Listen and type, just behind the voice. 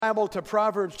Bible to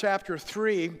Proverbs chapter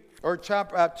 3, or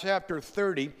chapter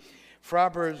 30,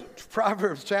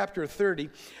 Proverbs chapter 30.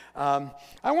 I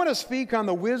want to speak on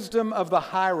the wisdom of the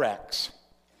hyrax.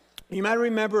 You might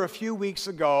remember a few weeks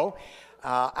ago,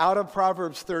 out of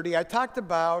Proverbs 30, I talked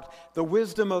about the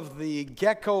wisdom of the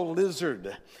gecko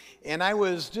lizard. And I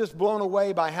was just blown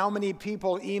away by how many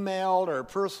people emailed or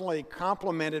personally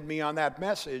complimented me on that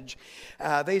message.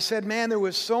 They said, man, there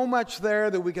was so much there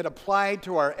that we could apply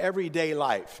to our everyday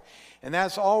life. And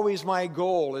that's always my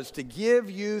goal, is to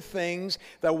give you things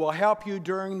that will help you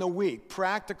during the week,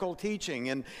 practical teaching.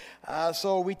 And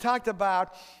so we talked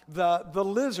about the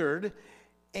lizard.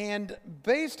 And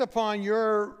based upon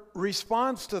your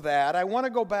response to that, I want to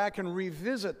go back and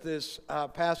revisit this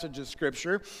passage of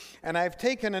Scripture. And I've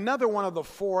taken another one of the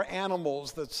four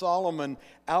animals that Solomon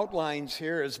outlines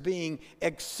here as being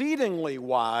exceedingly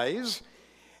wise.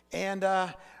 And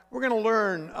we're going to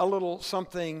learn a little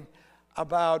something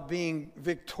about being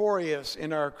victorious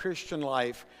in our Christian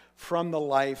life from the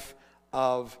life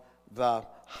of the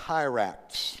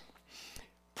hyrax.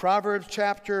 Proverbs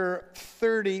chapter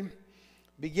 30.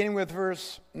 Beginning with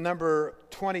verse number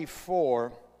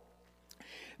 24,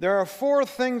 there are four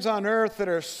things on earth that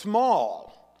are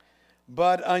small,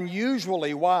 but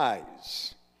unusually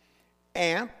wise.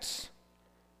 Ants,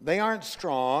 they aren't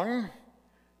strong,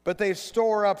 but they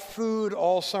store up food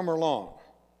all summer long.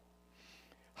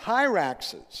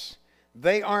 Hyraxes,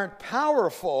 they aren't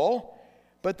powerful,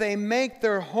 but they make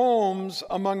their homes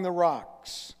among the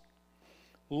rocks.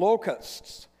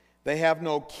 Locusts, they have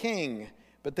no king,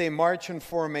 but they march in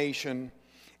formation.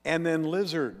 And then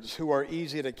lizards, who are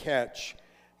easy to catch,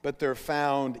 but they're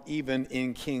found even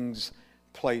in kings'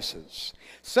 places.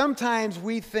 Sometimes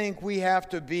we think we have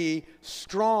to be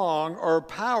strong or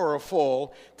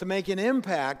powerful to make an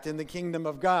impact in the kingdom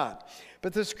of God.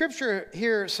 But the scripture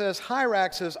here says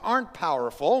hyraxes aren't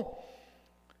powerful,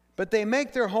 but they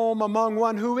make their home among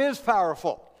one who is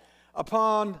powerful,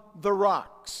 upon the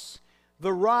rocks.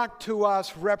 The rock to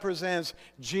us represents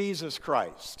Jesus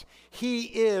Christ. He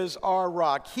is our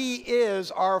rock. He is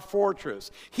our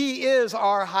fortress. He is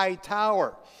our high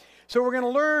tower. So we're going to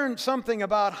learn something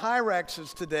about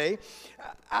hyraxes today.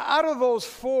 Out of those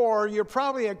four, you're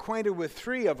probably acquainted with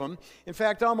three of them. In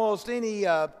fact, almost any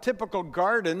typical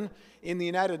garden in the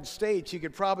United States, you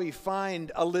could probably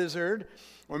find a lizard,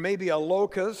 or maybe a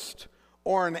locust,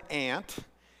 or an ant.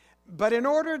 But in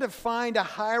order to find a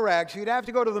hyrax, you'd have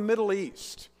to go to the Middle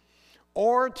East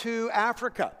or to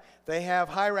Africa. They have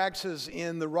hyraxes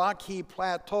in the rocky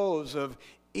plateaus of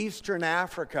Eastern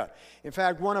Africa. In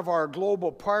fact, one of our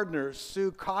global partners,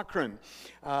 Sue Cochran,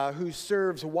 who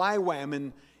serves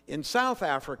YWAM in South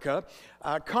Africa,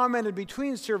 commented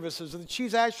between services that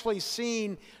she's actually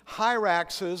seen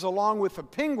hyraxes along with the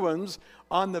penguins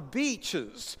on the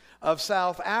beaches of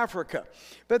South Africa.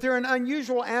 But they're an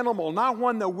unusual animal, not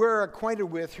one that we're acquainted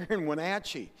with here in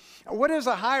Wenatchee. What is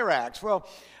a hyrax? Well,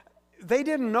 they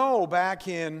didn't know back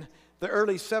in the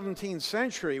early 17th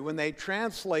century when they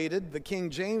translated the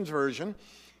King James Version,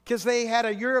 because they had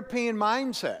a European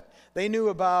mindset. They knew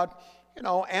about,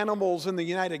 animals in the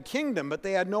United Kingdom, but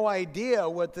they had no idea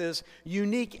what this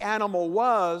unique animal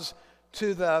was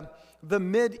to the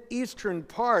mid-eastern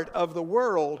part of the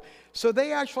world. So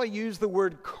they actually use the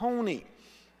word coney.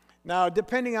 Now,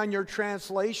 depending on your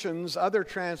translations, other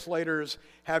translators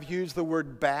have used the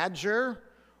word badger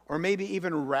or maybe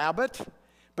even rabbit.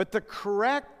 But the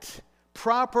correct,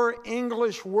 proper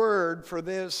English word for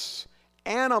this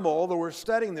animal that we're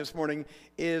studying this morning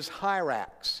is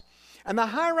hyrax. And the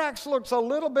hyrax looks a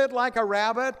little bit like a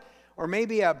rabbit or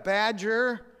maybe a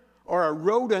badger or a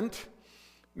rodent,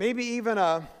 maybe even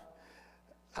a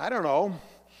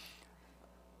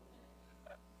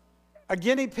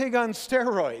guinea pig on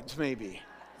steroids, maybe.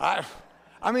 I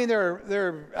mean,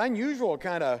 they're unusual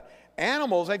kind of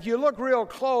animals. If you look real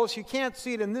close, you can't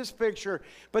see it in this picture,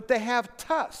 but they have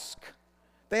tusk.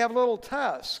 They have little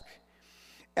tusk.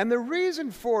 And the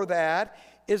reason for that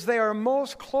is they are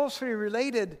most closely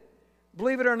related,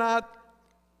 believe it or not,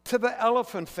 to the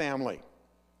elephant family,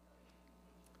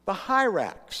 the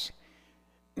hyrax.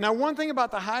 Now, one thing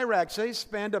about the hyrax, they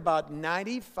spend about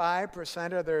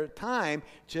 95% of their time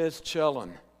just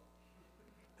chilling.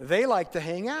 They like to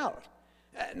hang out.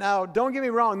 Now, don't get me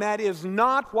wrong, that is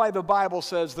not why the Bible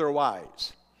says they're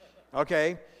wise.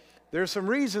 Okay? There's some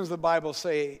reasons the Bible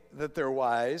say that they're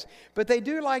wise, but they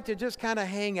do like to just kind of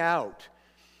hang out.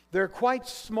 They're quite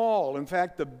small. In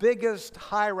fact, the biggest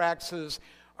hyraxes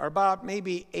are about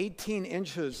maybe 18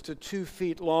 inches to 2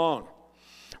 feet long.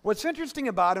 What's interesting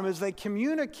about them is they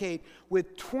communicate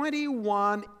with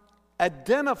 21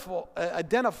 identifiable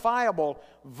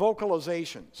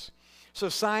vocalizations. So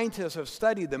scientists have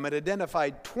studied them and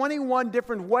identified 21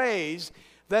 different ways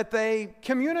that they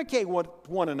communicate with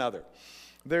one another.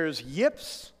 There's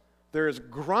yips, there's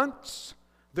grunts,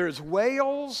 there's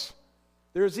wails,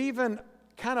 there's even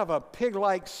kind of a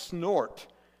pig-like snort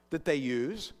that they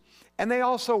use, and they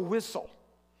also whistle.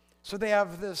 So they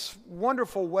have this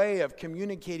wonderful way of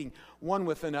communicating one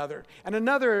with another. And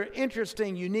another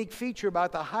interesting, unique feature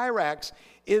about the hyrax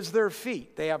is their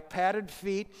feet. They have padded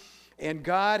feet, and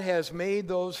God has made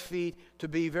those feet to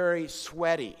be very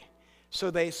sweaty. So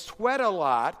they sweat a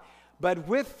lot, but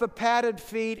with the padded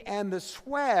feet and the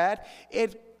sweat,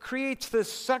 it creates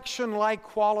this suction-like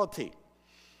quality.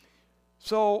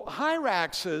 So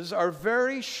hyraxes are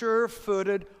very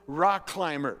sure-footed rock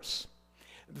climbers.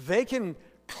 They can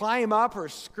climb up or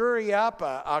scurry up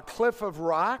a cliff of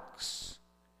rocks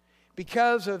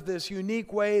because of this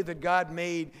unique way that God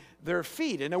made their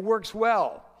feet, and it works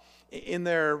well in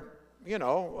their,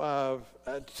 to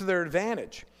their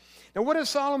advantage. Now, what does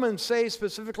Solomon say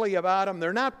specifically about them?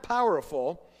 They're not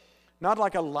powerful, not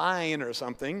like a lion or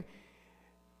something,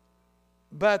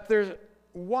 but they're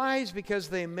wise because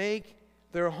they make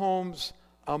their homes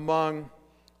among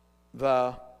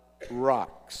the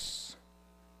rocks.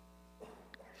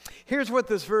 Here's what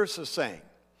this verse is saying.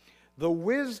 The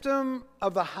wisdom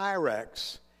of the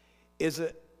hyrax is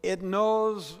it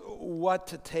knows what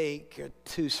to take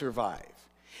to survive.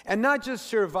 And not just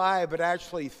survive, but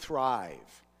actually thrive.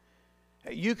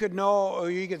 You could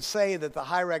say that the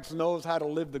hyrax knows how to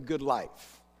live the good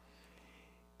life,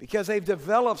 because they've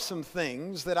developed some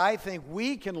things that I think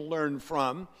we can learn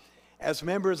from as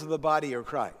members of the body of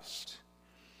Christ.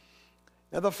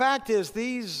 Now, the fact is,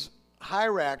 these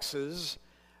hyraxes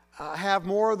have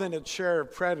more than its share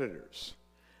of predators.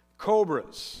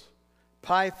 Cobras,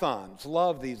 pythons,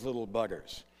 love these little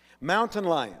buggers. Mountain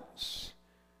lions,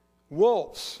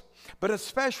 wolves, but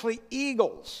especially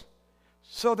eagles.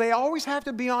 So they always have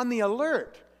to be on the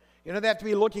alert. They have to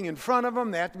be looking in front of them.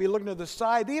 They have to be looking to the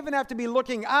side. They even have to be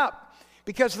looking up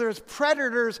because there's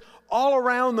predators all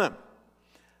around them.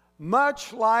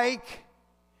 Much like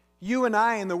you and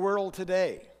I in the world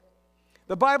today.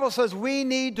 The Bible says we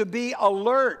need to be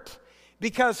alert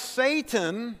because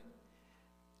Satan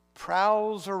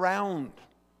prowls around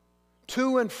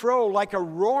to and fro like a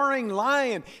roaring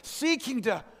lion, seeking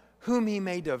to whom he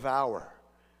may devour.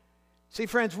 See,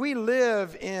 friends, we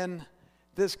live in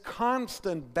this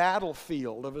constant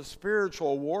battlefield of a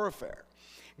spiritual warfare.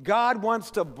 God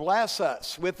wants to bless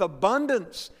us with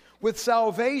abundance, with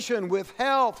salvation, with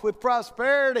health, with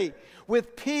prosperity,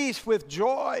 with peace, with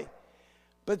joy.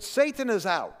 But Satan is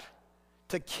out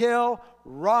to kill,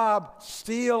 rob,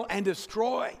 steal, and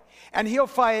destroy. And he'll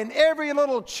find every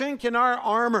little chink in our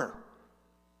armor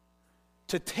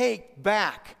to take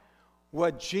back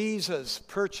what Jesus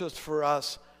purchased for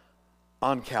us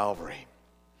on Calvary.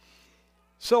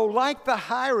 So like the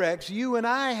hyrax, you and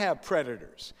I have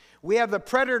predators. We have the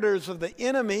predators of the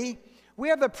enemy. We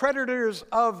have the predators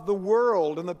of the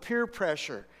world and the peer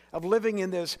pressure of living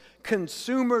in this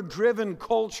consumer-driven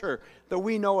culture that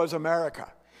we know as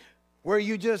America, where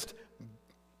you just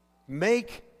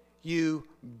make, you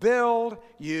build,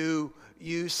 you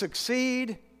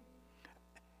succeed.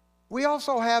 We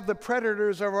also have the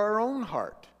predators of our own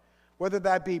heart, whether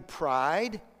that be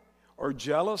pride or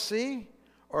jealousy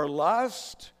or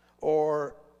lust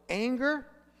or anger.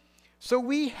 So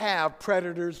we have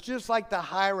predators just like the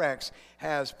hyrax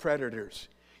has predators.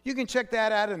 You can check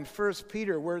that out in 1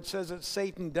 Peter where it says that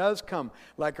Satan does come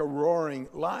like a roaring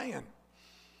lion.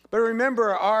 But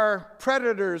remember, our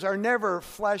predators are never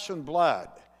flesh and blood.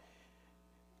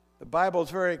 The Bible is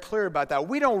very clear about that.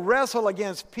 We don't wrestle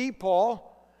against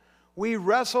people. We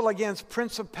wrestle against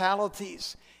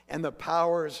principalities and the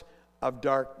powers of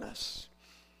darkness.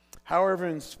 However,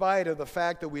 in spite of the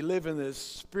fact that we live in this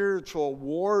spiritual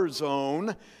war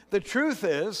zone, the truth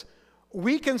is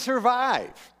we can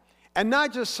survive. And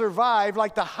not just survive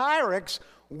like the hyrax,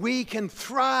 we can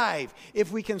thrive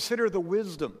if we consider the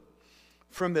wisdom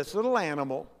from this little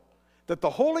animal that the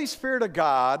Holy Spirit of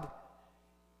God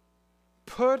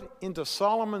put into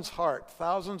Solomon's heart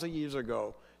thousands of years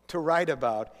ago to write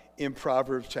about in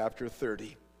Proverbs chapter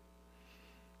 30.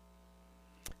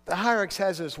 The hyrax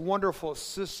has this wonderful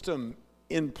system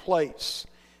in place.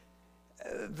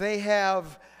 They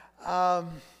have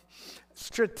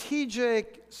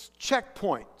strategic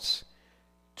checkpoints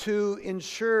to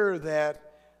ensure that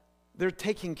they're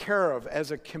taken care of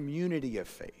as a community of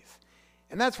faith.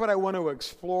 And that's what I want to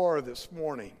explore this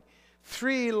morning.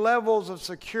 3 levels of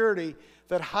security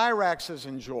that hyraxes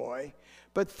enjoy,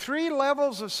 but 3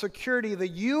 levels of security that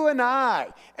you and I,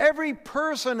 every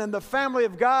person in the family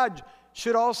of God,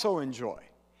 should also enjoy.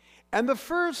 And the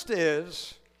first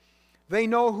is they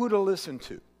know who to listen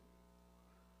to.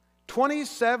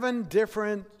 27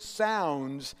 different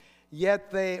sounds,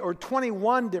 or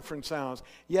 21 different sounds,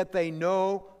 yet they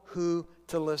know who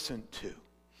to listen to.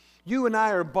 You and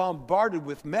I are bombarded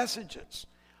with messages,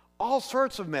 all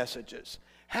sorts of messages.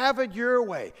 Have it your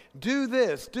way. Do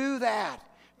this, do that.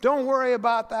 Don't worry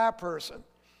about that person.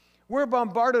 We're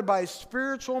bombarded by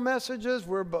spiritual messages.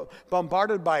 We're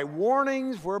bombarded by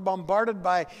warnings. We're bombarded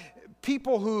by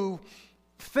people who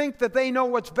think that they know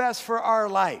what's best for our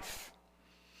life.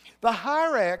 The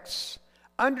Hyrax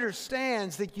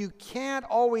understands that you can't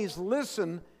always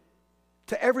listen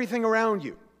to everything around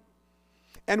you.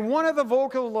 And one of the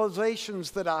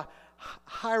vocalizations that a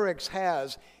Hyrax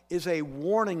has is a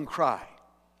warning cry.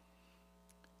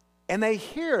 And they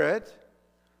hear it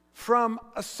from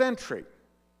a sentry.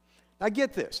 Now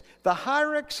get this, the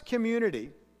Hyrax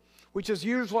community, which is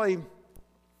usually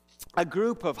a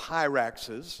group of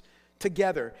Hyraxes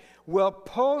together, will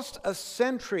post a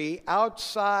sentry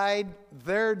outside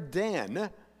their den,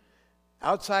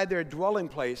 outside their dwelling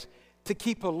place, to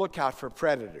keep a lookout for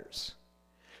predators.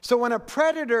 So when a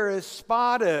predator is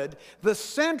spotted, the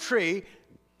sentry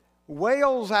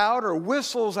wails out or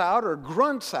whistles out or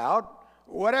grunts out,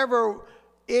 whatever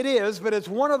it is, but it's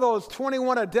one of those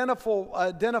 21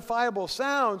 identifiable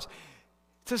sounds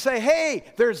to say, hey,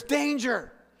 there's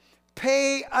danger.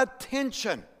 Pay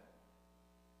attention.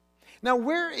 Now,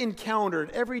 we're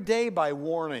encountered every day by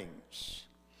warnings.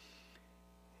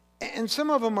 And some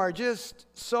of them are just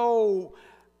so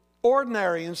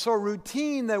ordinary and so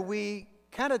routine that we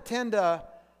kind of tend to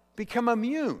become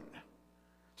immune.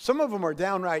 Some of them are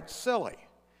downright silly.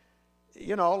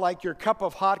 You know, like your cup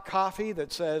of hot coffee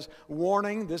that says,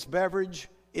 warning, this beverage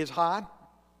is hot.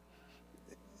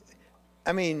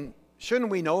 I mean,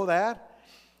 shouldn't we know that?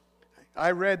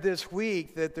 I read this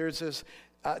week that there's this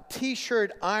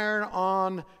T-shirt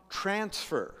iron-on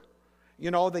transfer,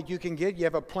 you know, that you can get. You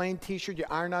have a plain T-shirt, you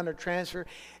iron on a transfer.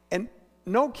 And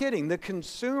no kidding, the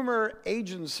consumer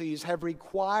agencies have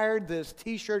required this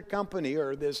T-shirt company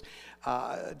or this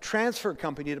transfer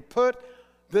company to put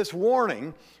this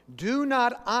warning, do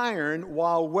not iron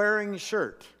while wearing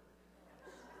shirt.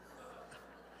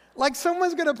 Like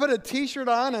someone's going to put a T-shirt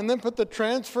on and then put the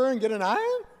transfer and get an iron?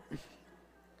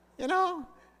 You know?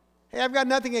 Hey, I've got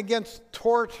nothing against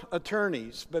tort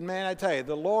attorneys, but man, I tell you,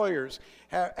 the lawyers,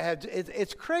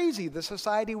 it's crazy, the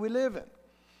society we live in.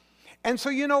 And so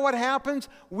you know what happens?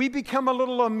 We become a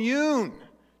little immune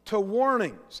to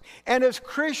warnings. And as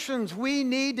Christians, we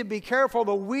need to be careful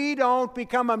that we don't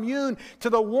become immune to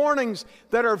the warnings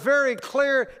that are very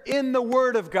clear in the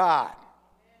Word of God.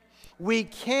 We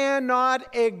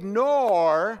cannot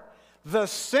ignore the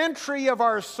sentry of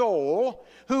our soul,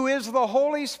 who is the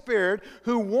Holy Spirit,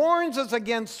 who warns us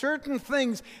against certain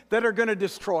things that are going to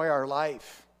destroy our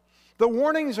life. The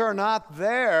warnings are not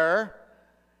there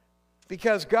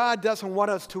because God doesn't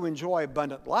want us to enjoy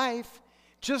abundant life.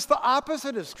 Just the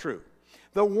opposite is true.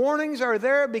 The warnings are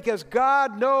there because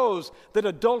God knows that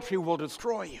adultery will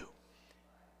destroy you.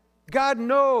 God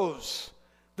knows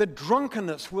that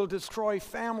drunkenness will destroy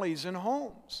families and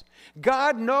homes.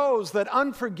 God knows that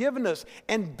unforgiveness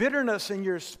and bitterness in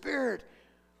your spirit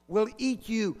will eat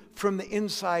you from the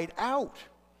inside out.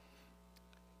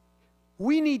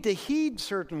 We need to heed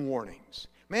certain warnings.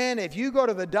 Man, if you go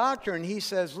to the doctor and he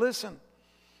says, listen,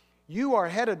 you are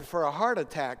headed for a heart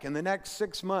attack in the next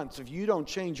 6 months if you don't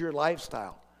change your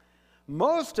lifestyle.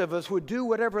 Most of us would do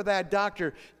whatever that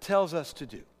doctor tells us to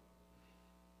do.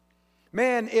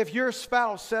 Man, if your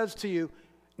spouse says to you,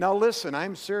 now listen,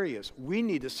 I'm serious, we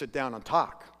need to sit down and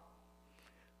talk.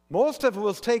 Most of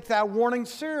us take that warning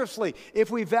seriously if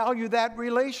we value that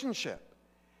relationship.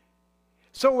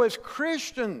 So as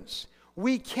Christians,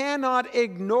 we cannot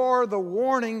ignore the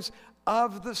warnings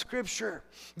of the Scripture.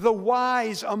 The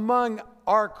wise among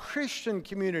our Christian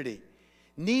community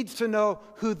needs to know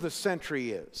who the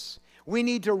sentry is. We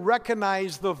need to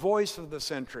recognize the voice of the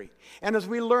sentry. And as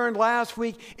we learned last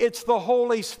week, it's the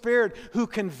Holy Spirit who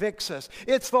convicts us.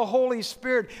 It's the Holy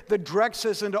Spirit that directs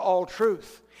us into all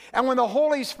truth. And when the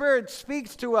Holy Spirit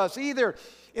speaks to us, either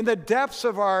in the depths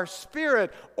of our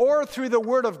spirit, or through the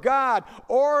Word of God,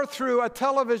 or through a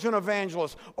television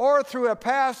evangelist, or through a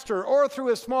pastor, or through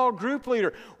a small group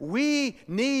leader, we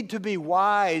need to be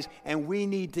wise and we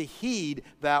need to heed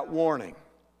that warning.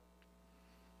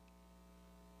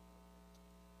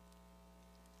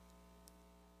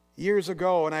 Years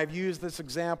ago, and I've used this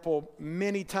example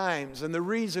many times, and the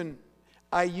reason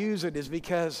I use it is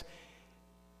because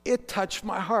it touched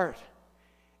my heart.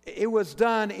 It was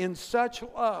done in such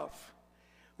love.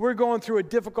 We're going through a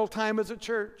difficult time as a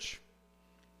church.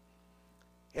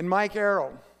 And Mike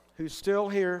Arrow, who's still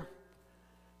here,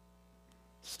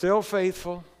 still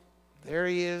faithful, there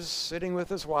he is sitting with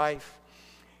his wife.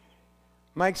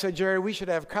 Mike said, Jerry, we should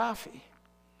have coffee.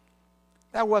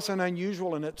 That wasn't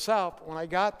unusual in itself. When I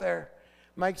got there,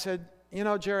 Mike said, you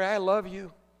know, Jerry, I love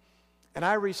you and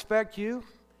I respect you.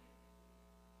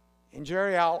 And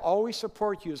Jerry, I'll always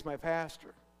support you as my pastor.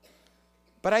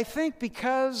 But I think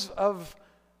because of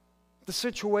the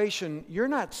situation, you're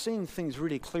not seeing things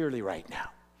really clearly right now.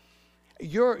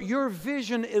 Your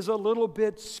vision is a little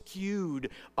bit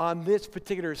skewed on this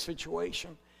particular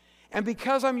situation. And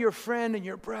because I'm your friend and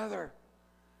your brother,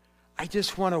 I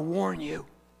just want to warn you.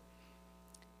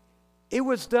 It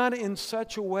was done in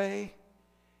such a way,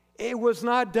 it was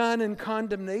not done in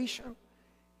condemnation.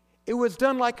 It was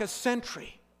done like a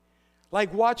sentry.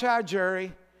 Like, watch out,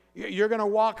 Jerry. You're going to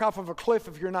walk off of a cliff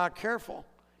if you're not careful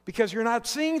because you're not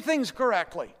seeing things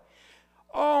correctly.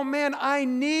 Oh, man, I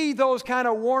need those kind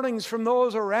of warnings from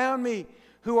those around me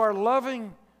who are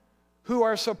loving, who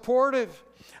are supportive.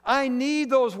 I need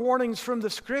those warnings from the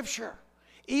Scripture.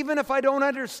 Even if I don't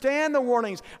understand the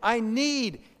warnings, I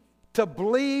need to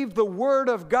believe the Word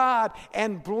of God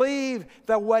and believe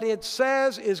that what it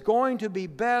says is going to be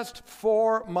best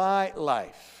for my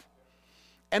life.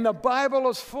 And the Bible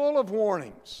is full of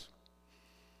warnings.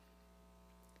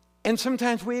 And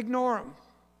sometimes we ignore them.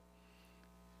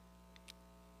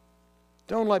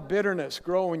 Don't let bitterness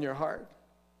grow in your heart.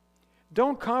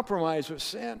 Don't compromise with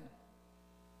sin.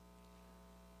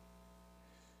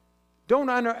 Don't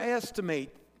underestimate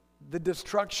the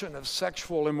destruction of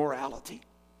sexual immorality.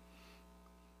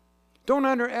 Don't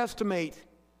underestimate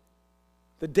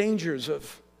the dangers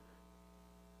of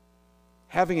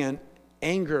having an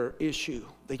anger issue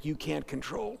that you can't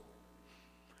control.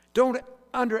 Don't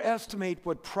underestimate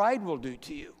what pride will do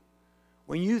to you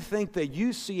when you think that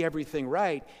you see everything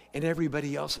right and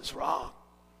everybody else is wrong.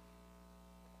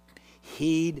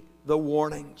 Heed the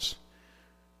warnings.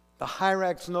 The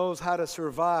Hyrax knows how to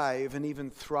survive and even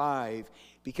thrive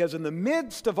because in the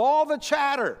midst of all the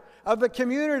chatter of the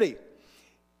community,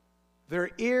 their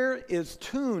ear is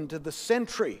tuned to the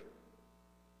sentry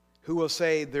who will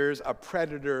say there's a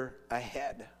predator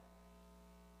ahead.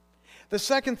 The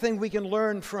second thing we can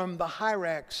learn from the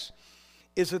Hyrax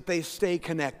is that they stay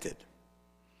connected.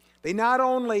 They not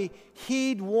only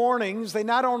heed warnings, they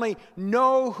not only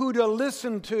know who to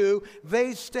listen to,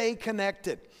 they stay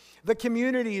connected. The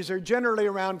communities are generally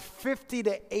around 50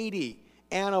 to 80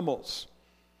 animals.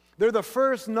 They're the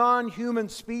first non-human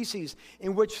species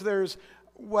in which there's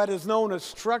what is known as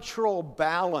structural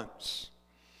balance.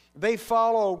 They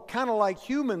follow kind of like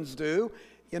humans do.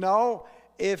 You know,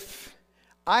 if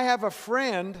I have a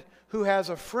friend who has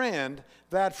a friend,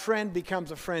 that friend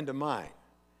becomes a friend of mine.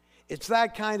 It's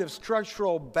that kind of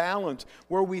structural balance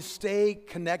where we stay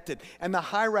connected. And the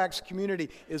Hyrax community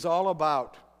is all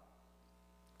about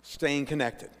staying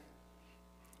connected.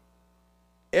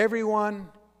 Everyone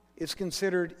is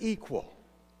considered equal.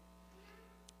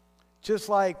 Just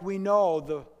like we know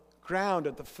the ground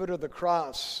at the foot of the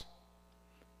cross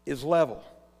is level,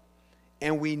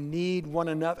 and we need one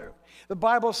another. The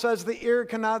Bible says the ear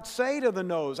cannot say to the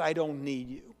nose, I don't need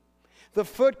you. The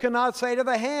foot cannot say to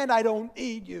the hand, I don't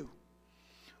need you.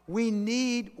 We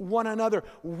need one another.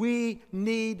 We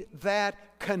need that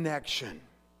connection.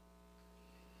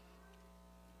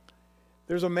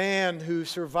 There's a man who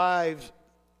survived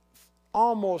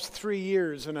almost 3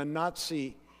 years in a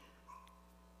Nazi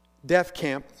death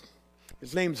camp.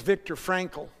 His name's Viktor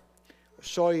Frankl. I'll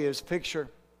show you his picture.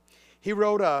 He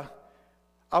wrote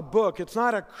a book. It's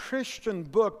not a Christian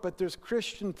book, but there's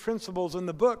Christian principles in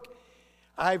the book.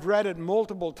 I've read it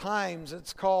multiple times.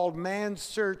 It's called Man's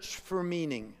Search for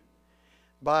Meaning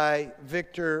by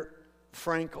Viktor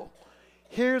Frankl.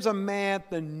 Here's a man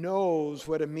that knows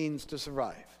what it means to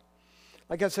survive.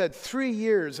 Like I said, 3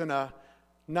 years in a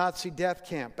Nazi death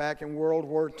camp back in World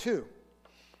War II.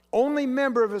 Only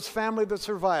member of his family that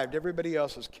survived. Everybody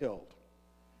else was killed.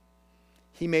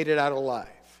 He made it out alive.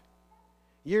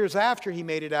 Years after he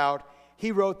made it out,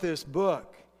 he wrote this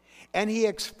book. And he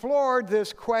explored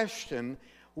this question,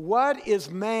 what is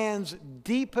man's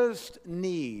deepest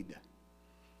need?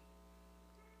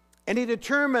 And he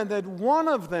determined that one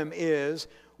of them is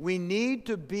we need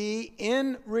to be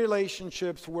in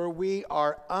relationships where we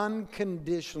are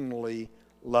unconditionally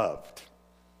loved.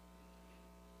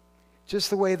 Just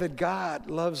the way that God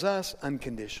loves us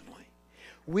unconditionally.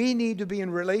 We need to be in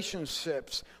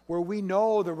relationships where we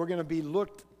know that we're going to be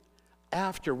looked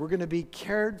after, we're going to be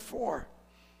cared for.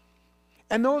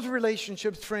 And those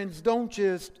relationships, friends, don't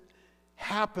just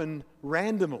happen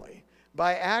randomly,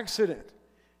 by accident.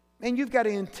 And you've got to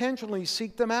intentionally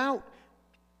seek them out.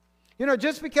 You know,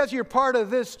 just because you're part of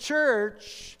this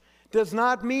church does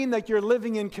not mean that you're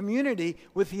living in community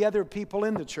with the other people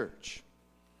in the church.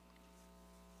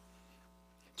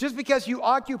 Just because you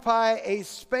occupy a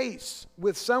space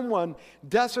with someone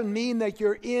doesn't mean that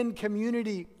you're in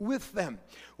community with them.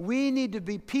 We need to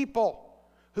be people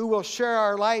who will share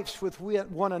our lives with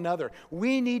one another.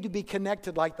 We need to be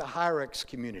connected like the Hyrax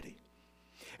community.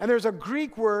 And there's a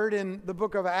Greek word in the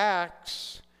book of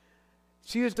Acts.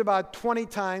 It's used about 20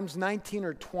 times, 19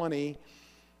 or 20,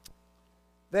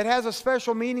 that has a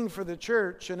special meaning for the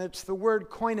church, and it's the word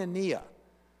koinonia.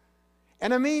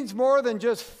 And it means more than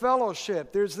just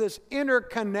fellowship. There's this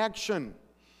interconnection.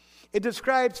 It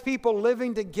describes people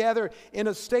living together in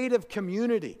a state of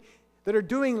community, that are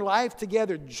doing life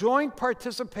together, joint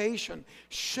participation,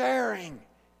 sharing,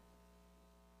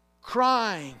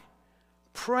 crying,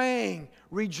 praying,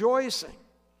 rejoicing.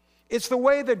 It's the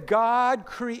way that God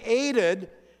created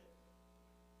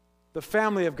the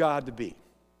family of God to be.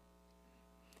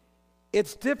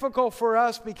 It's difficult for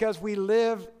us because we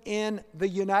live in the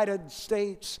United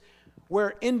States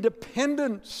where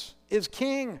independence is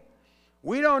king.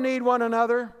 We don't need one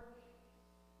another.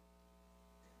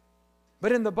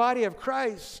 But in the body of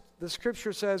Christ, the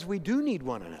scripture says we do need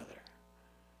one another.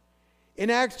 In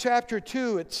Acts chapter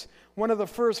 2, it's one of the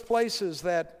first places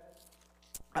that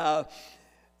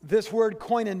this word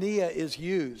koinonia is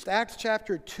used. Acts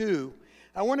chapter 2,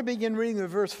 I want to begin reading the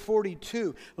verse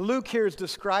 42. Luke here is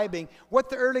describing what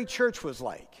the early church was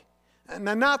like. And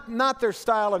not their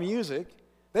style of music.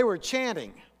 They were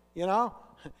chanting, you know.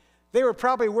 They were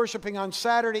probably worshiping on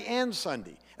Saturday and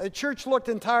Sunday. The church looked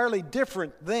entirely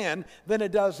different then than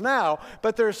it does now,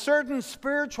 but there are certain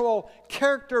spiritual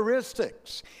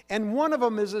characteristics, and one of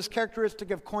them is this characteristic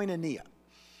of koinonia.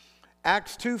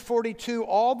 Acts 2:42,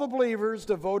 all the believers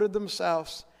devoted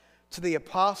themselves to the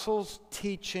apostles'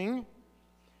 teaching,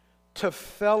 to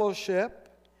fellowship,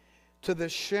 to the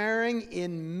sharing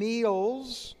in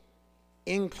meals,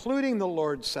 including the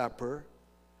Lord's Supper,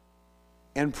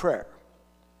 and prayer.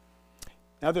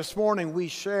 Now this morning we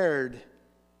shared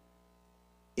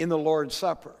in the Lord's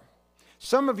Supper.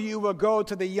 Some of you will go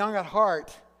to the Young at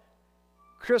Heart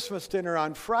Christmas dinner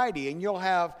on Friday and you'll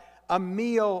have a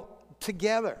meal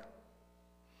together.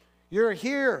 You're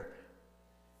here.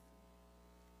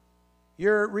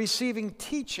 You're receiving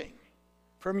teaching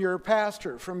from your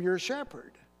pastor, from your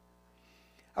shepherd.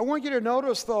 I want you to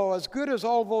notice, though, as good as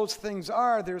all those things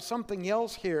are, there's something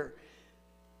else here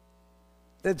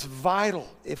that's vital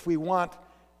if we want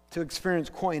to experience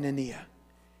koinonia,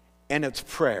 and it's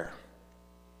prayer.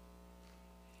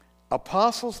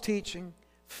 Apostles' teaching,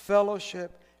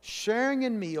 fellowship, sharing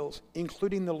in meals,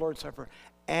 including the Lord's Supper,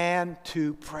 and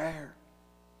to prayer.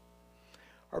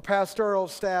 Our pastoral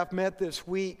staff met this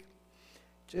week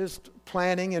just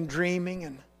planning and dreaming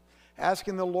and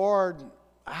asking the Lord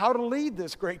how to lead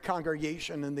this great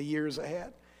congregation in the years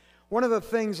ahead. One of the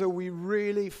things that we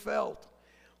really felt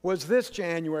was this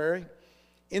January,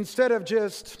 instead of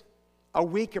just a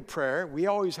week of prayer, we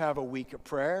always have a week of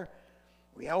prayer.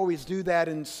 We always do that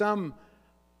in some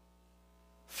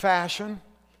fashion.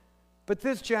 But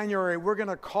this January, we're going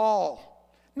to call,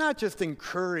 not just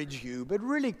encourage you, but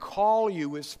really call you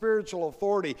with spiritual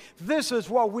authority. This is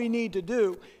what we need to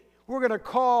do. We're going to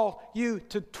call you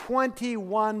to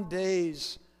 21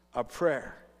 days of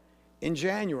prayer in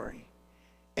January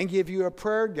and give you a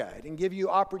prayer guide and give you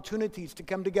opportunities to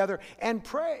come together and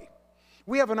pray.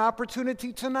 We have an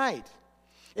opportunity tonight.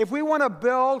 If we want to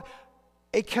build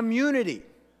a community,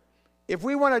 if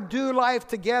we want to do life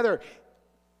together,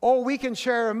 we can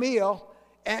share a meal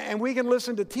and we can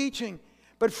listen to teaching.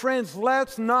 But friends,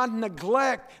 let's not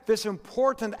neglect this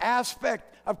important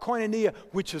aspect of koinonia,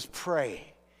 which is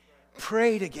pray.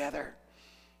 Pray together.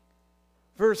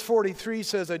 Verse 43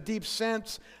 says, a deep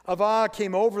sense of awe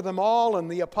came over them all,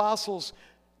 and the apostles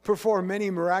performed many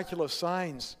miraculous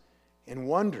signs and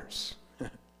wonders.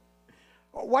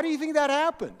 Why do you think that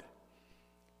happened?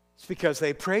 It's because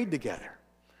they prayed together.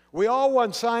 We all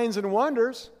want signs and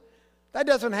wonders. That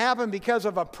doesn't happen because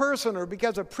of a person or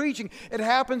because of preaching. It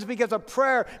happens because of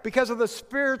prayer, because of the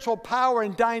spiritual power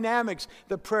and dynamics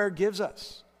that prayer gives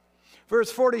us.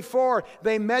 Verse 44,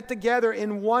 they met together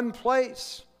in one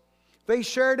place. They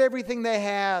shared everything they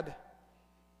had.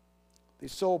 They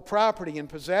sold property and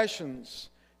possessions,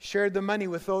 shared the money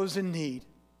with those in need.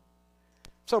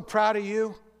 So proud of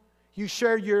you. You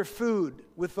shared your food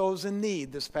with those in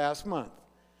need this past month.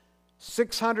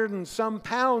 600 and some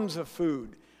pounds of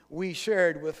food we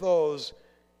shared with those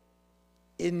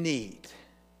in need.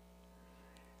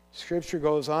 Scripture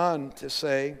goes on to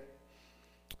say,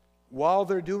 while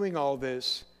they're doing all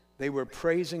this, they were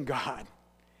praising God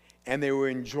and they were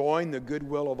enjoying the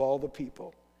goodwill of all the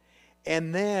people.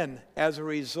 And then, as a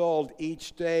result,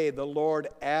 each day the Lord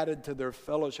added to their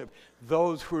fellowship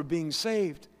those who were being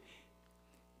saved.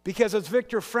 Because as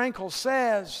Viktor Frankl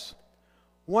says,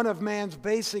 one of man's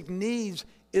basic needs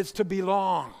is to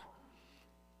belong.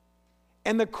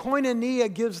 And the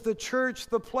koinonia gives the church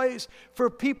the place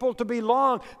for people to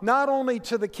belong, not only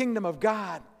to the kingdom of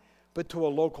God, but to a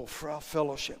local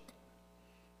fellowship.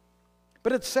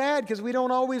 But it's sad because we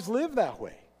don't always live that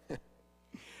way.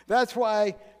 That's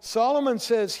why Solomon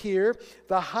says here,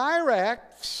 the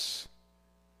hyrax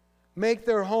make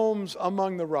their homes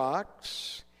among the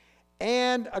rocks,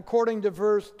 and according to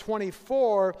verse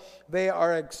 24, they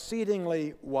are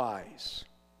exceedingly wise.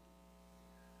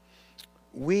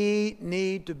 We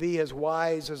need to be as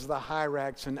wise as the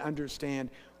hyrax and understand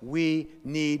we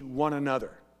need one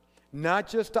another. Not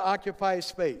just to occupy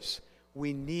space,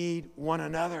 we need one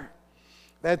another.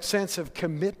 That sense of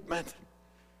commitment,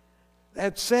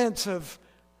 that sense of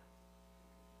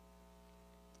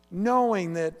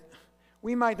knowing that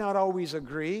we might not always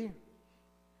agree,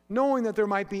 knowing that there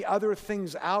might be other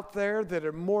things out there that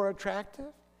are more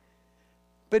attractive,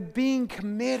 but being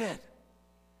committed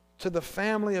to the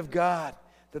family of God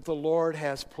that the Lord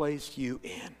has placed you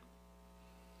in.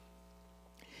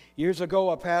 Years ago,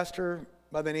 a pastor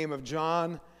by the name of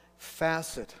John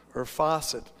Fawcett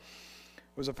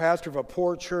was a pastor of a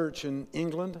poor church in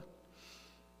England.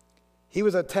 He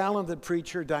was a talented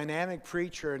preacher, dynamic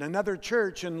preacher, and another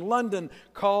church in London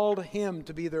called him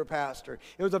to be their pastor.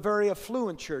 It was a very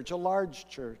affluent church, a large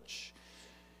church.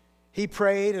 He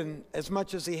prayed, and as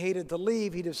much as he hated to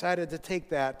leave, he decided to take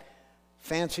that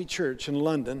fancy church in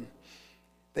London.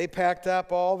 They packed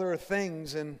up all their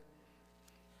things, and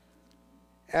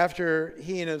after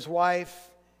he and his wife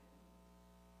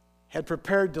had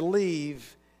prepared to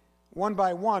leave, one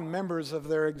by one, members of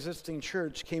their existing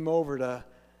church came over to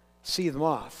see them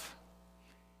off.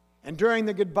 And during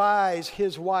the goodbyes,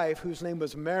 his wife, whose name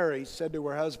was Mary, said to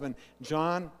her husband,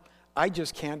 "John, I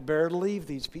just can't bear to leave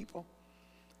these people.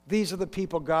 These are the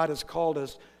people God has called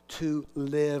us to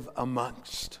live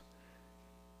amongst."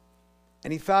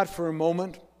 And he thought for a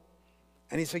moment,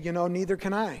 and he said, neither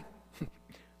can I.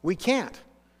 We can't.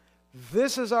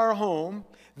 This is our home.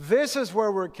 This is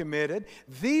where we're committed.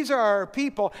 These are our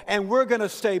people, and we're going to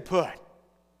stay put.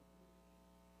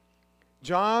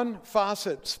 John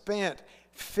Fawcett spent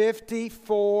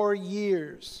 54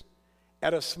 years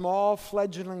at a small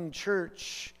fledgling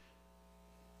church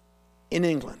in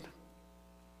England.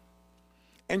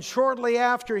 And shortly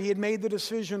after he had made the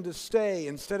decision to stay,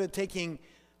 instead of taking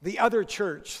the other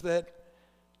church that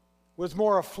was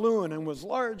more affluent and was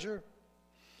larger,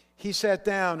 he sat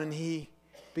down and he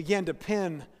began to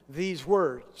pen these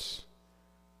words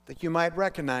that you might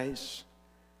recognize.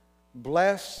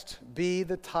 Blessed be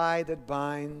the tie that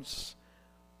binds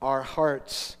our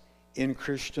hearts in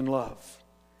Christian love.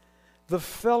 The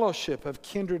fellowship of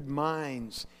kindred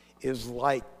minds is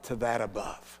like to that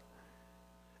above.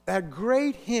 That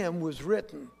great hymn was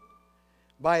written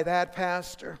by that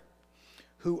pastor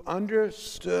who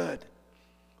understood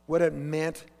what it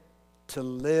meant to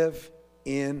live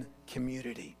in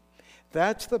community.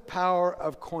 That's the power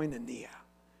of koinonia,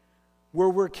 where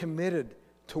we're committed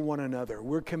to one another.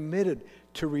 We're committed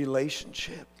to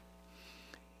relationship.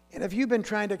 And if you've been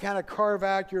trying to kind of carve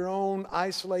out your own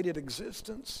isolated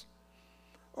existence,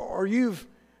 or you've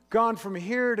gone from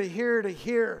here to here to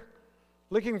here,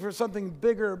 looking for something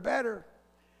bigger or better,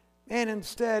 and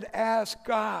instead ask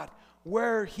God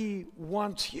where He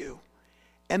wants you,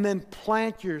 and then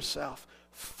plant yourself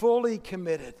fully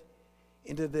committed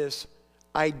into this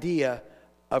idea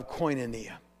of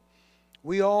koinonia.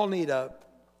 We all need a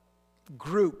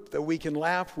group that we can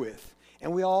laugh with,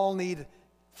 and we all need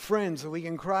friends that we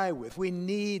can cry with. We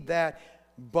need that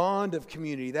bond of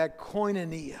community, that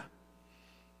koinonia.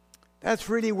 That's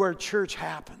really where church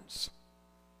happens.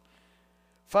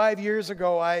 5 years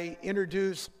ago, I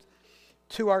introduced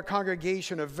to our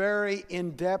congregation a very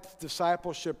in-depth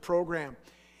discipleship program.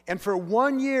 And for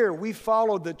 1 year, we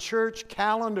followed the church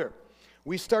calendar.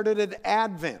 We started at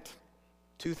Advent,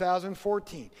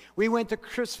 2014. We went to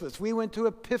Christmas. We went to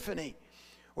Epiphany.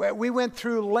 We went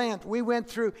through Lent.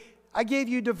 I gave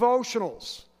you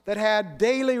devotionals that had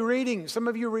daily readings. Some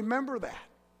of you remember that.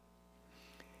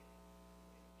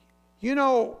 You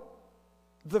know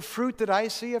the fruit that I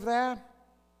see of that?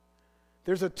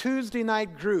 There's a Tuesday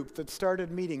night group that started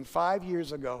meeting 5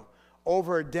 years ago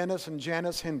over at Dennis and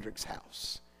Janice Hendricks'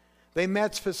 house. They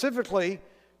met specifically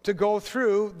to go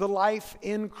through the Life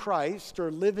in Christ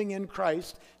or Living in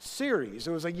Christ series.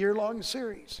 It was a year-long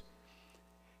series.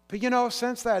 But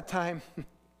since that time,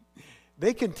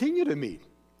 they continue to meet.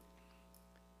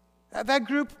 That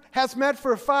group has met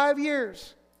for 5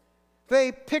 years.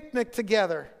 They picnic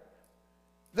together.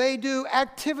 They do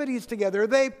activities together.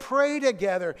 They pray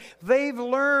together. They've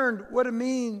learned what it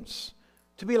means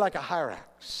to be like a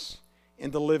Hyrax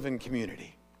and to live in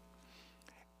community.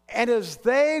 And as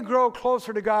they grow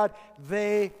closer to God,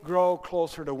 they grow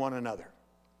closer to one another.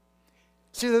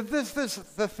 See, this is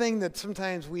the thing that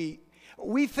sometimes we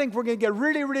think we're going to get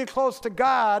really, really close to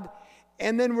God,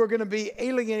 and then we're going to be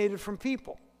alienated from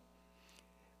people.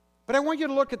 But I want you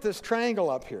to look at this triangle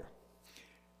up here,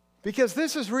 because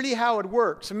this is really how it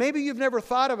works. And maybe you've never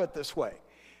thought of it this way.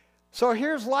 So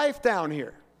here's life down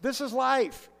here. This is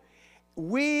life.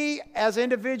 We as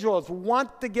individuals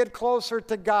want to get closer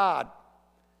to God.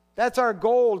 That's our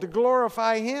goal, to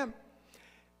glorify Him.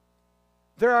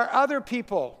 There are other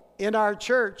people in our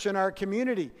church, in our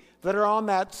community, that are on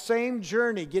that same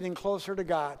journey, getting closer to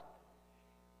God.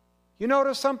 You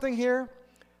notice something here?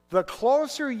 The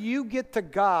closer you get to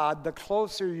God, the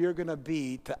closer you're going to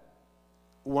be to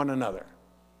one another.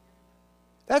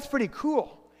 That's pretty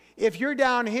cool. If you're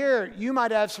down here, you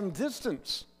might have some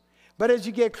distance. But as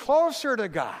you get closer to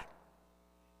God,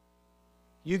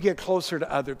 you get closer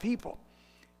to other people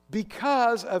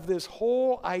because of this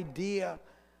whole idea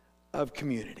of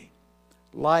community.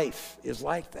 Life is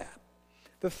like that.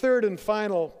 The third and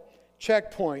final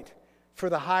checkpoint for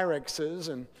the Hyraxes,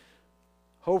 and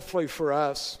hopefully for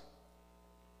us,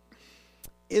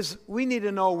 is we need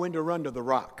to know when to run to the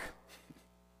rock.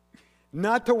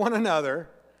 Not to one another,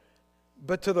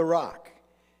 but to the rock.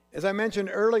 As I mentioned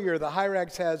earlier, the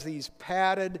Hyrax has these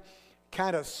padded,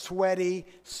 kind of sweaty,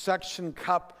 suction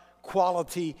cup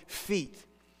quality feet,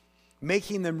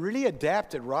 making them really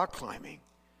adept at rock climbing.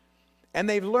 And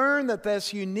they've learned that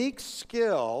this unique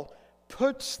skill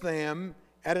puts them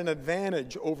at an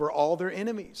advantage over all their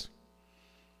enemies.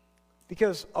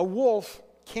 Because a wolf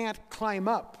can't climb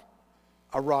up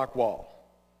a rock wall.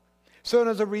 So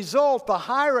as a result, the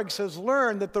Hyrax has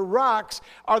learned that the rocks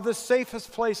are the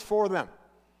safest place for them.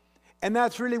 And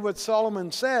that's really what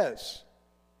Solomon says.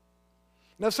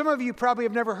 Now, some of you probably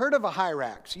have never heard of a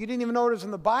Hyrax. You didn't even know it was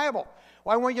in the Bible.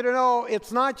 Well, I want you to know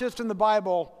it's not just in the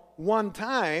Bible one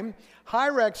time.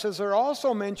 Hyraxes are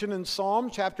also mentioned in Psalm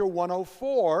chapter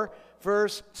 104,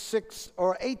 verse 6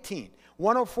 or 18.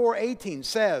 104:18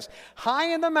 says, "High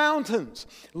in the mountains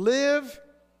live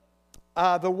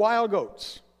the wild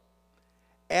goats,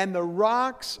 and the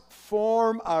rocks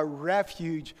form a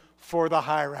refuge for the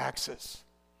Hyraxes."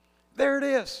 There it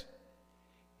is.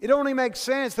 It only makes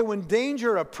sense that when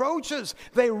danger approaches,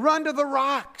 they run to the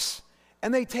rocks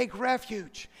and they take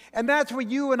refuge. And that's what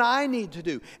you and I need to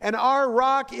do. And our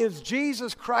rock is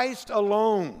Jesus Christ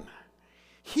alone.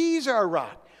 He's our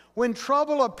rock. When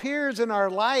trouble appears in our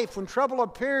life, when trouble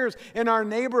appears in our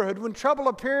neighborhood, when trouble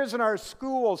appears in our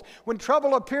schools, when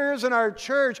trouble appears in our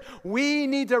church, we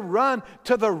need to run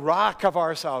to the rock of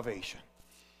our salvation.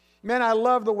 Man, I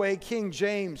love the way King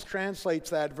James translates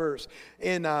that verse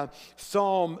in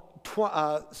Psalm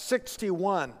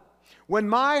 61. "When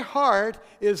my heart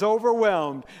is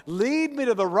overwhelmed, lead me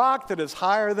to the rock that is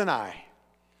higher than I."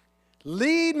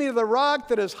 Lead me to the rock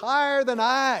that is higher than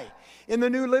I. In the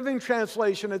New Living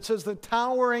Translation, it says the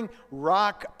towering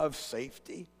rock of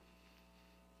safety.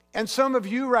 And some of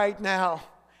you right now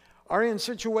are in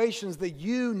situations that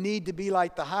you need to be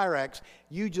like the Hyrax.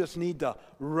 You just need to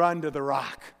run to the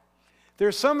rock.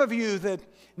 There's some of you that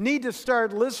need to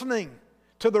start listening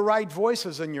to the right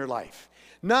voices in your life.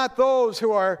 Not those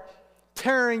who are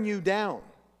tearing you down.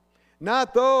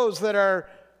 Not those that are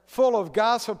full of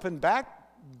gossip and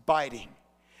backbiting.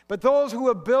 But those who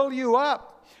will build you up.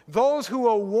 Those who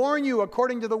will warn you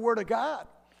according to the Word of God.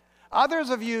 Others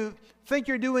of you think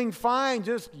you're doing fine,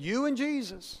 just you and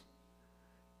Jesus.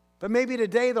 But maybe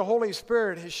today the Holy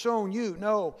Spirit has shown you,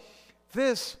 no,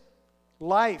 this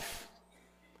life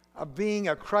of being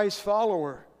a Christ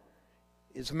follower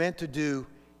is meant to do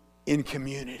in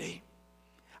community.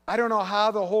 I don't know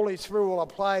how the Holy Spirit will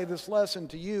apply this lesson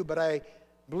to you, but I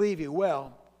believe He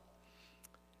will.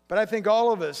 But I think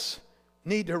all of us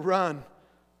need to run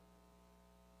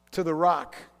to the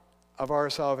rock of our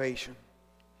salvation.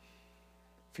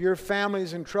 If your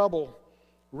family's in trouble,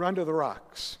 run to the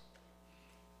rocks.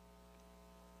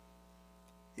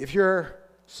 If your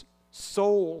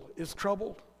soul is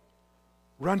troubled,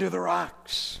 run to the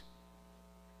rocks.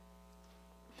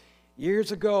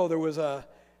 Years ago, there was a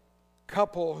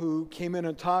couple who came in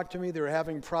and talked to me. They were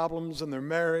having problems in their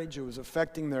marriage. It was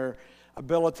affecting their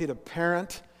ability to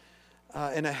parent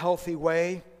in a healthy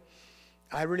way.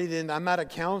 I'm not a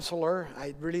counselor.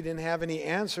 I really didn't have any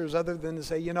answers other than to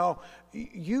say, you know,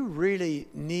 you really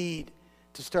need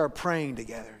to start praying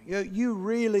together. You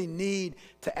really need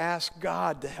to ask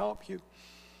God to help you.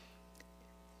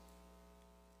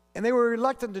 And they were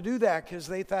reluctant to do that because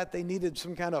they thought they needed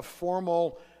some kind of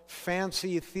formal,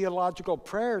 fancy theological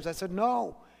prayers. I said,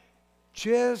 no,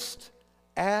 just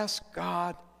ask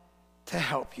God to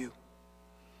help you.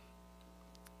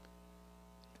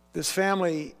 This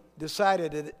family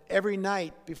decided that every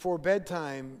night before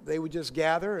bedtime, they would just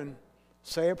gather and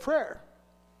say a prayer.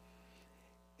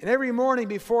 And every morning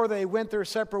before they went their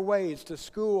separate ways to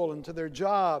school and to their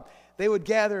job, they would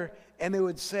gather and they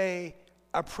would say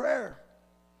a prayer.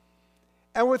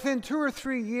 And within 2 or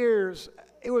 3 years,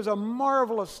 it was a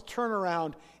marvelous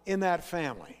turnaround in that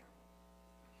family.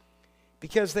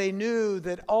 Because they knew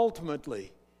that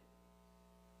ultimately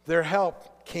their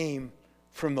help came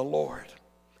from the Lord.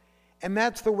 And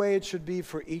that's the way it should be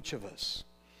for each of us.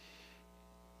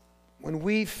 When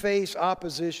we face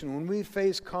opposition, when we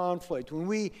face conflict, when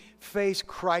we face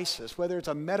crisis, whether it's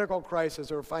a medical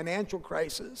crisis or a financial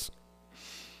crisis,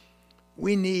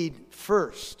 we need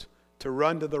first to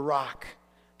run to the rock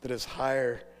that is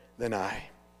higher than I.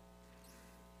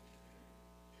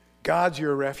 God's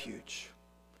your refuge.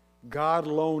 God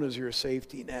alone is your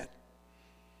safety net.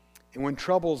 And when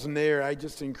trouble's near, I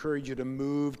just encourage you to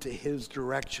move to His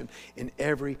direction in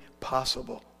every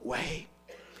possible way.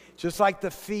 Just like the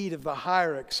feet of the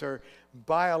hyrax are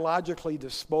biologically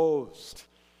disposed,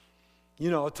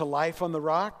 to life on the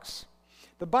rocks,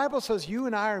 the Bible says you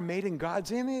and I are made in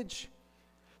God's image.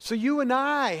 So you and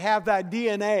I have that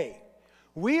DNA.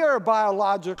 We are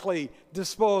biologically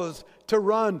disposed to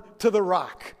run to the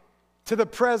rock, to the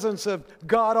presence of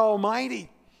God Almighty.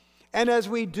 And as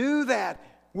we do that,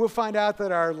 we'll find out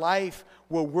that our life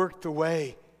will work the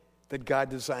way that God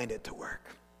designed it to work.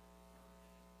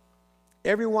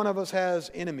 Every one of us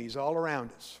has enemies all around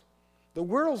us. The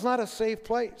world's not a safe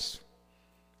place.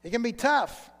 It can be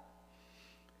tough.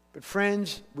 But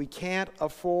friends, we can't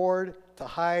afford to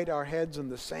hide our heads in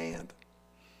the sand.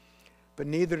 But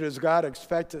neither does God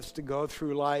expect us to go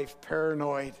through life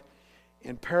paranoid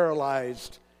and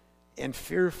paralyzed and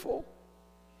fearful.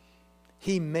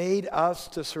 He made us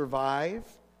to survive.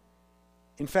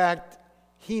 In fact,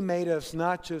 He made us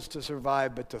not just to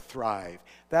survive, but to thrive.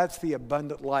 That's the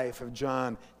abundant life of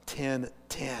John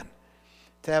 10:10.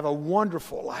 To have a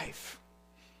wonderful life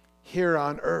here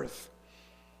on earth.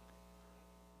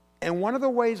 And one of the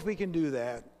ways we can do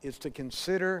that is to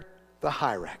consider the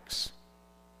hyrax.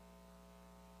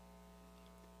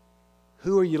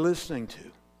 Who are you listening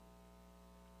to?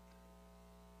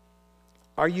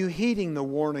 Are you heeding the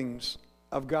warnings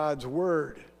of God's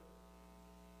Word?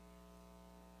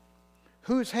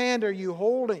 Whose hand are you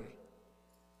holding?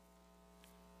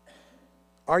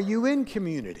 Are you in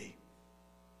community?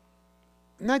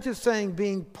 I'm not just saying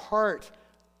being part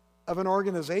of an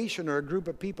organization or a group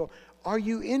of people. Are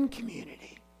you in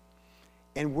community?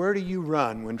 And where do you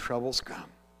run when troubles come?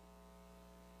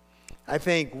 I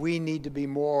think we need to be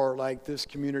more like this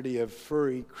community of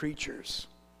furry creatures.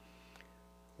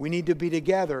 We need to be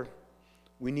together.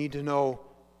 We need to know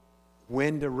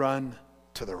when to run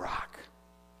to the rock.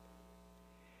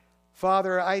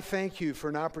 Father, I thank you for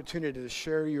an opportunity to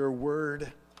share your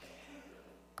word.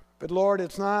 But Lord,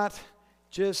 it's not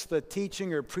just the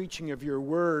teaching or preaching of your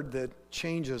word that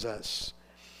changes us.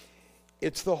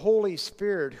 It's the Holy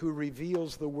Spirit who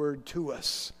reveals the word to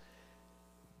us.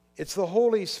 It's the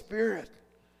Holy Spirit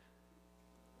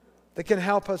that can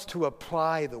help us to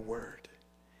apply the word.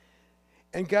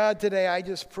 And God, today I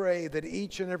just pray that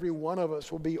each and every one of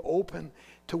us will be open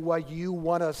to what you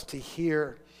want us to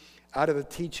hear out of the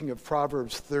teaching of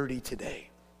Proverbs 30 today.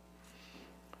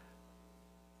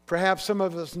 Perhaps some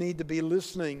of us need to be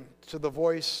listening to the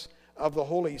voice of the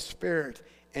Holy Spirit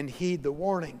and heed the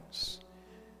warnings.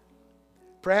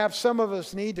 Perhaps some of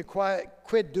us need to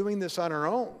quit doing this on our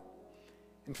own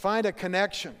and find a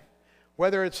connection,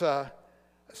 whether it's a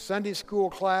Sunday school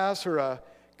class or a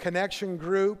connection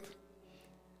group,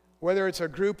 whether it's a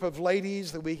group of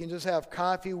ladies that we can just have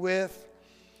coffee with,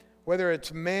 whether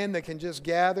it's men that can just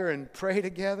gather and pray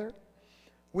together.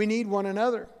 We need one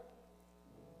another.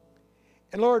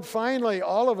 And Lord, finally,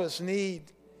 all of us need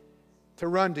to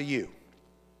run to you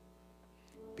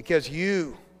because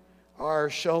you are our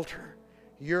shelter.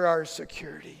 You're our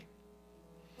security.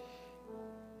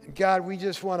 And God, we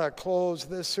just want to close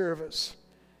this service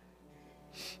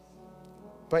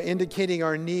by indicating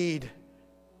our need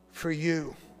for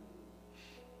you,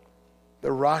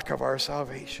 the rock of our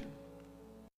salvation.